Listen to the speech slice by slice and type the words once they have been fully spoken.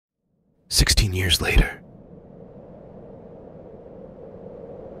16 years later.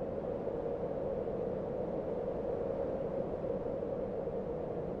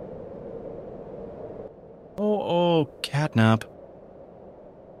 Oh, catnap.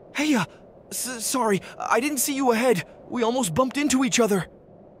 Hey, sorry, I didn't see you ahead. We almost bumped into each other.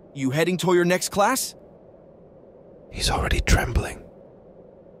 You heading to your next class? He's already trembling.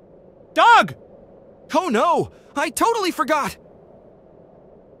 Doug! Oh no, I totally forgot.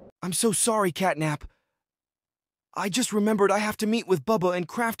 I'm so sorry, Catnap. I just remembered I have to meet with Bubba and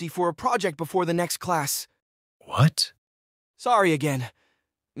Crafty for a project before the next class. What? Sorry again.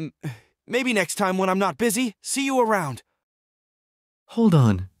 Maybe next time when I'm not busy. See you around. Hold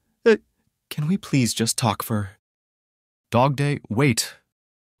on. Can we please just talk for... Dog Day? Wait.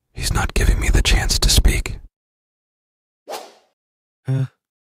 He's not giving me the chance to speak.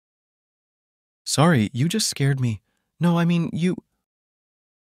 Sorry, you just scared me. No, I mean, you...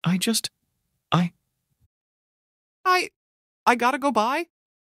 I gotta go by?